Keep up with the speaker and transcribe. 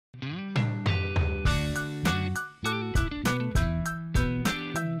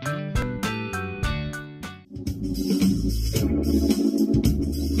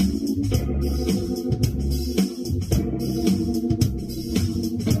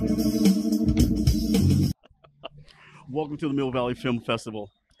Welcome to the Mill Valley Film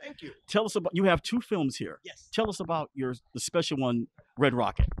Festival. Thank you. Tell us about, you have two films here. Yes. Tell us about the special one, Red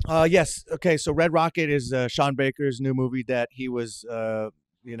Rocket. Yes. Okay. So Red Rocket is Sean Baker's new movie that he was,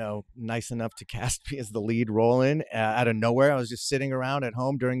 nice enough to cast me as the lead role in out of nowhere. I was just sitting around at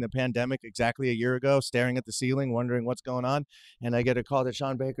home during the pandemic exactly a year ago, staring at the ceiling, wondering what's going on. And I get a call that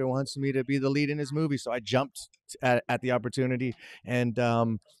Sean Baker wants me to be the lead in his movie. So I jumped at the opportunity, and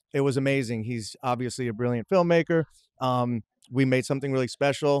it was amazing. He's obviously a brilliant filmmaker. We made something really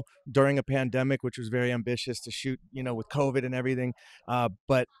special during a pandemic, which was very ambitious to shoot, with COVID and everything.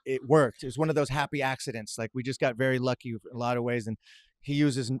 But it worked. It was one of those happy accidents. Like, we just got very lucky in a lot of ways. And he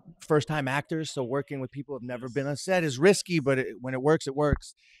uses first-time actors, so working with people who've never been on set is risky, but when it works, it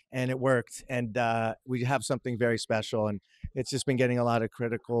works, and it worked. And we have something very special, and it's just been getting a lot of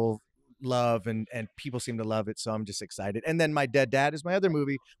critical love, and people seem to love it, so I'm just excited. And then My Dead Dad is my other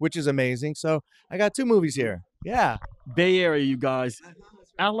movie, which is amazing. So I got two movies here. Yeah. Bay Area, you guys.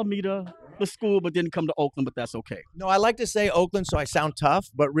 Alameda, the school, but didn't come to Oakland, but that's okay. No, I like to say Oakland so I sound tough,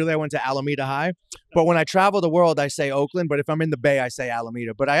 but really I went to Alameda High. But when I travel the world, I say Oakland, but if I'm in the Bay, I say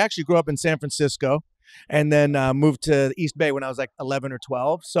Alameda. But I actually grew up in San Francisco and then moved to East Bay when I was like 11 or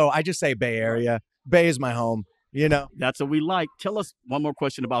 12. So I just say Bay Area. Bay is my home, That's what we like. Tell us one more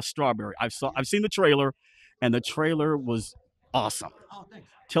question about Strawberry. I've seen the trailer, and the trailer was awesome. Oh, thanks.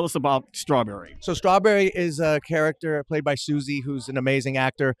 Tell us about Strawberry. So Strawberry is a character played by Susie, who's an amazing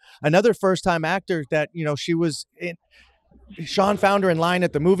actor. Another first-time actor that, she was in. Sean found her in line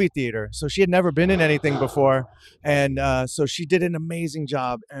at the movie theater. So she had never been in anything before. And so she did an amazing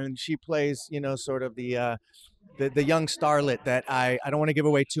job. And she plays, sort of the young starlet that I don't want to give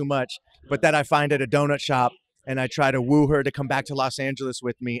away too much, but that I find at a donut shop. And I try to woo her to come back to Los Angeles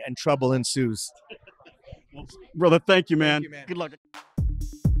with me, and trouble ensues. Brother, thank you, man. Thank you, man. Good luck.